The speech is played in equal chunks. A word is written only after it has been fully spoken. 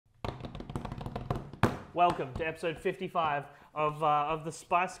Welcome to episode 55 of the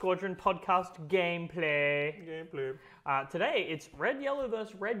Squadron podcast gameplay. Today it's red yellow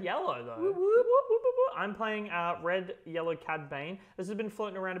versus red yellow though. Whoop, whoop. I'm playing red yellow Cad Bane. This has been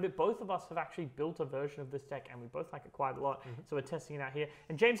floating around a bit. Both of us have actually built a version of this deck, and we both like it quite a lot. So we're testing it out here.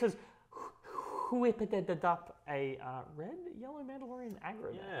 And James has whipped up a red yellow Mandalorian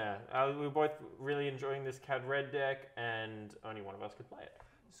aggro deck. Yeah, we were both really enjoying this Cad Red deck, and only one of us could play it.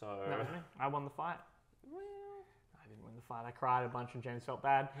 So That was me. I won the fight. Well, I didn't win the fight. I cried a bunch, and James felt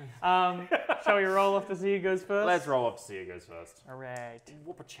bad. Shall we roll off to see who goes first? Let's roll off to see who goes first. All right.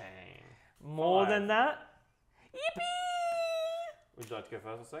 Whoop-a-chang. More 5. than that? Yippee! Would you like to go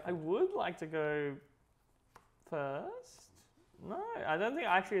first or second? I would like to go first. No, I don't think.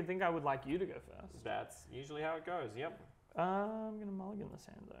 I actually think I would like you to go first. That's usually how it goes. Yep. I'm gonna mulligan this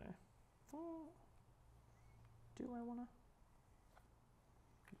hand though. Do I wanna?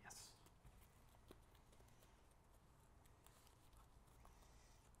 Yes.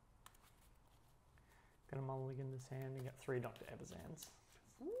 Gonna mulligan this hand and get 3 Dr. Ebazans.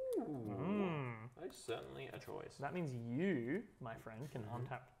 Ooh. That's certainly a choice. That means you, my friend, can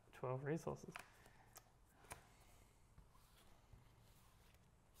untap 12 resources.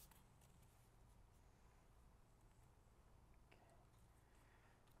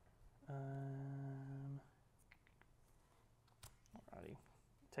 Alrighty,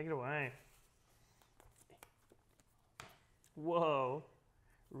 take it away. Whoa,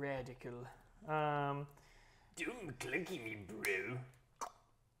 radical. Doom clunky me, bro.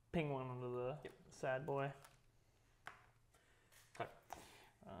 Ping one onto the sad boy. Okay.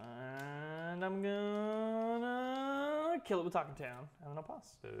 And I'm gonna kill it with Talking Town, and then I'll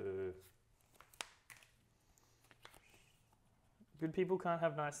pass. Good people can't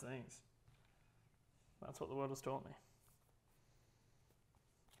have nice things. That's what the world has taught me.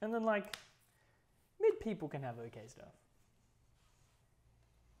 And then, like, mid people can have okay stuff.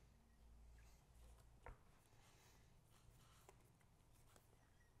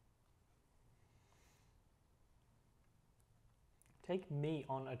 Take me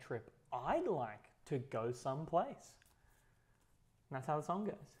on a trip. I'd like to go someplace. And that's how the song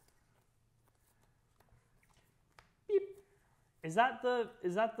goes. Beep. Is that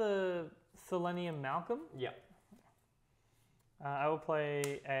the Selenium Malcolm? Yeah. I will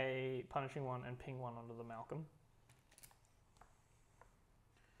play a punishing one and ping one onto the Malcolm.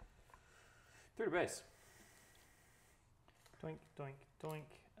 3 to base. Doink, doink, doink.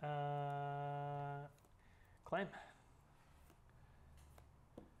 Claim.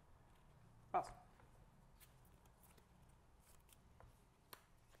 Pass.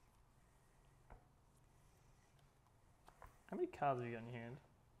 How many cards have you got in your hand?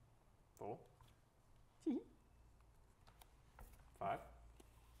 4. Tee. 5.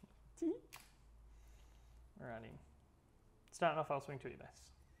 Tee. Alrighty. Starting off, I'll swing to your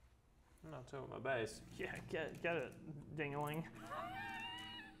base. Not 2 at my base. Yeah, get it, ding-a-ling.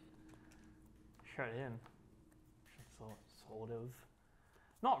 Shut in. Sort of.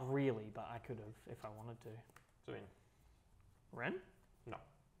 Not really, but I could have if I wanted to. Swing. Ren? No,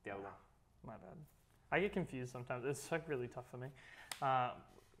 the other one. My bad. I get confused sometimes. It's like really tough for me.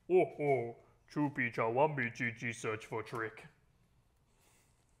 Chupi Chawambi GG search for trick.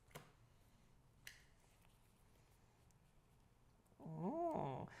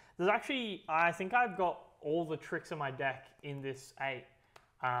 Oh. There's actually, I think I've got all the tricks in my deck in this 8.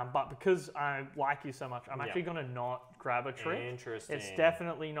 But because I like you so much, I'm actually going to not grab a trick. Interesting. It's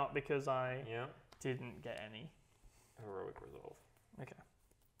definitely not because I didn't get any. Heroic resolve. Okay.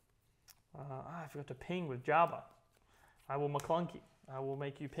 I forgot to ping with Jabba. I will McClunky. I will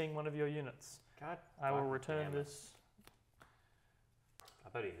make you ping one of your units. God, I will return this. I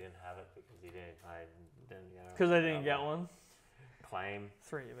thought he didn't have it because he didn't. I didn't get it. Because I didn't get one. Claim.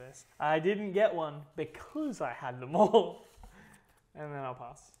 3 of this. I didn't get one because I had them all. And then I'll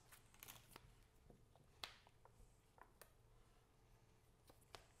pass.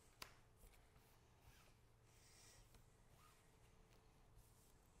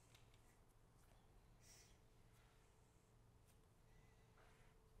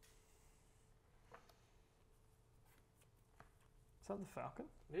 Is that the Falcon?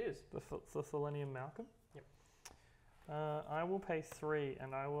 It is. The Selenium Malcolm? Yep. I will pay 3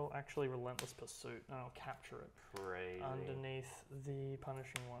 and I will actually Relentless Pursuit and I'll capture it. Crazy. Underneath the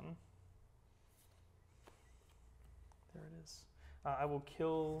punishing one. There it is. I will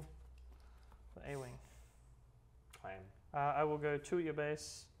kill the A-Wing. Claim. I will go 2 at your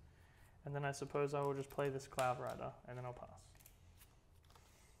base, and then I suppose I will just play this Cloud Rider, and then I'll pass.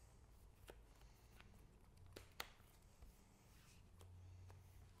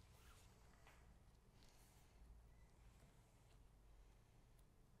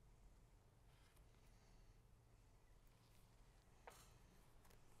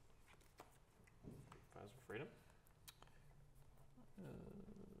 freedom.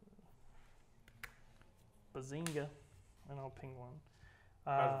 Bazinga. And I'll ping one.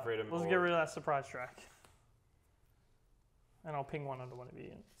 Five for freedom. Let's get rid of that surprise track. And I'll ping one under one of your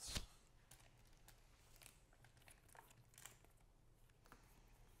units.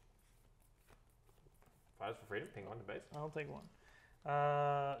 Five for freedom. Ping one to base. I'll take one.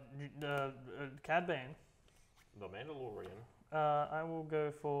 Cad Bane. The Mandalorian. I will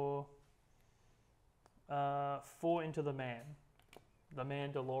go for 4 into the man. The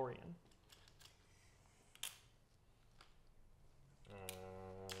Mandalorian.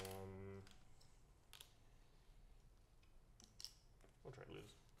 We'll try to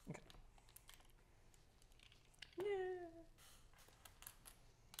lose. Okay. Yeah.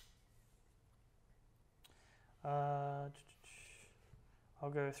 I'll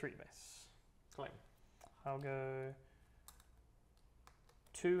go 3 base. Claim. I'll go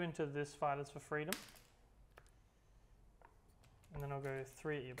 2 into this Fighters for Freedom. And then I'll go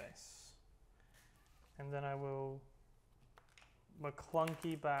 3 at your base. And then I will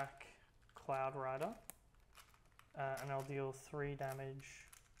McClunky back Cloud Rider. And I'll deal 3 damage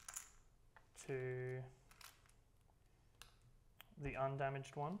to the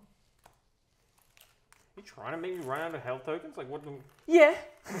undamaged one. You trying to make me run out of health tokens? Like what? Yeah.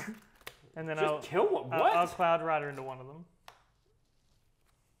 And then Just kill what? What? I'll Cloud Rider into one of them.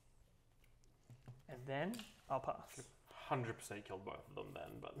 And then I'll pass. 100% killed both of them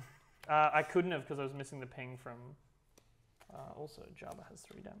then, but I couldn't have because I was missing the ping from. Also, Jabba has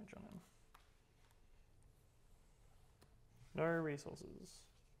 3 damage on him. No resources.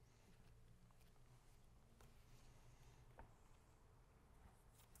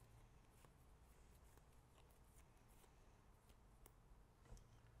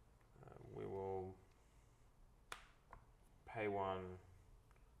 we will pay 1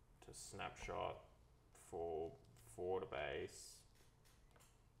 to snapshot for 4 to base.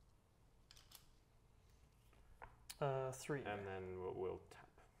 3. And then we'll tap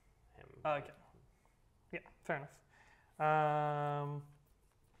him. Okay. Yeah, fair enough.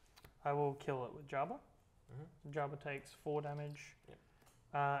 I will kill it with Jabba. Jabba takes 4 damage. Yep.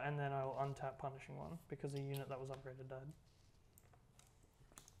 And then I will untap Punishing One because the unit that was upgraded died.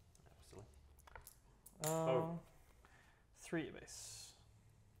 Absolutely. 3 at base.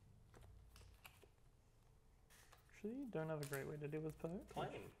 Actually, you don't have a great way to deal with Poe. Claim.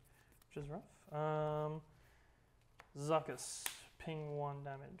 Which is rough. Zuckus, ping 1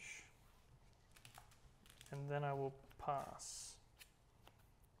 damage. And then I will pass.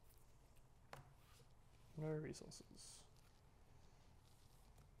 No resources.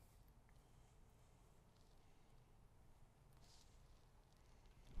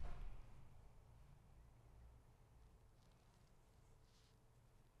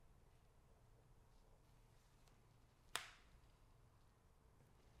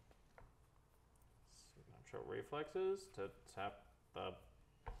 Snapshot reflexes to tap the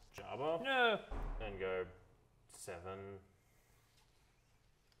Jabba. No! And go 7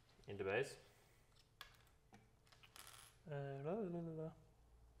 into base.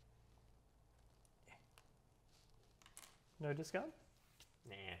 No discard?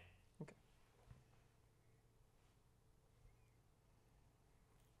 Nah. Okay.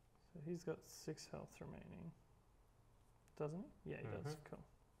 So he's got 6 health remaining. Doesn't he? Yeah, he does. Cool.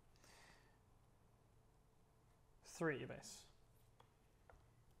 3 at your base.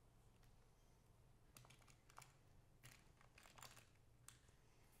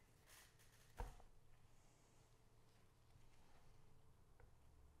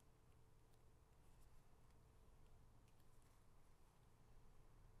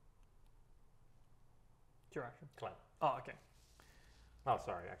 Your action. Claim. Oh, okay. Oh,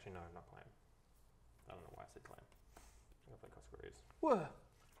 sorry. Actually, no, not claim. I don't know why I said claim. I think I screws. Whoa.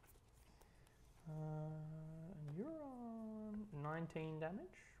 And you're on 19 damage,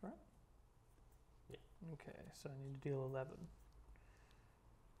 right? Yeah. Okay, so I need to deal 11.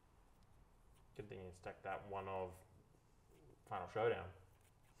 Good thing you stacked that one of Final Showdown.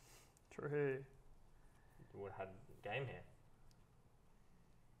 True. You would have had game here.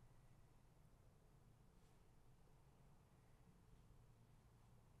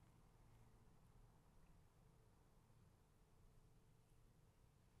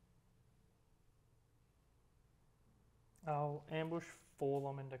 I'll ambush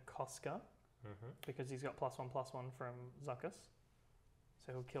Forlom into Koska because he's got +1/+1 from Zuckus.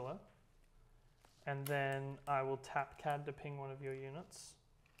 So he'll kill her. And then I will tap Cad to ping one of your units.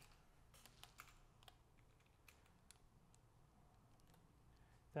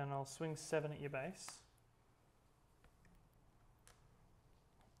 Then I'll swing 7 at your base.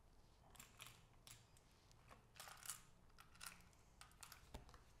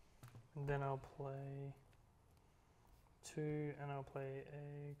 And then I'll play 2, and I'll play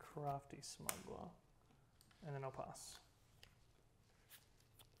a Crafty Smuggler. And then I'll pass.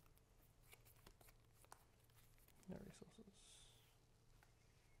 No resources.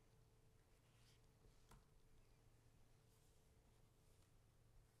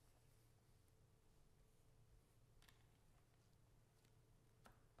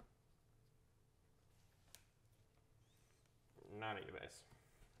 None at your base.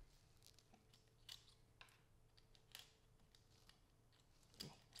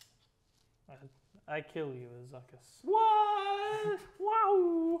 I kill you, Azuckus. What?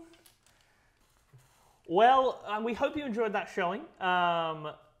 Wow! Well, we hope you enjoyed that showing.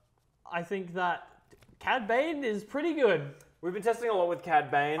 I think that Cad Bane is pretty good. We've been testing a lot with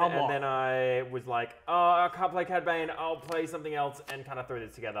Cad Bane, A lot. and then I was like, oh, I can't play Cad Bane, I'll play something else, and kind of threw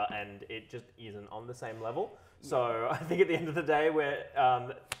this together, and it just isn't on the same level. So I think at the end of the day,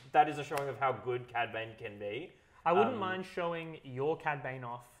 that is a showing of how good Cad Bane can be. I wouldn't mind showing your Cad Bane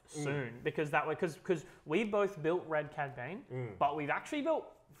off soon, because that way, because we both built Red Cad Bane, but we've actually built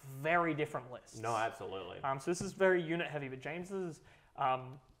very different lists. No, absolutely. So this is very unit heavy, but James's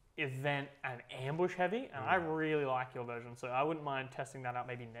event and ambush heavy, and I really like your version, so I wouldn't mind testing that out.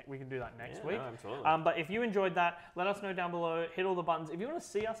 Maybe we can do that next week. No, absolutely. But if you enjoyed that, let us know down below. Hit all the buttons. If you want to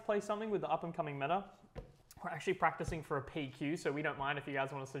see us play something with the up and coming meta, we're actually practicing for a PQ, so we don't mind if you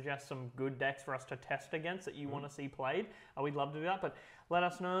guys want to suggest some good decks for us to test against that you want to see played. We'd love to do that, but let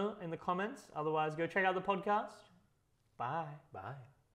us know in the comments. Otherwise, go check out the podcast. Bye. Bye.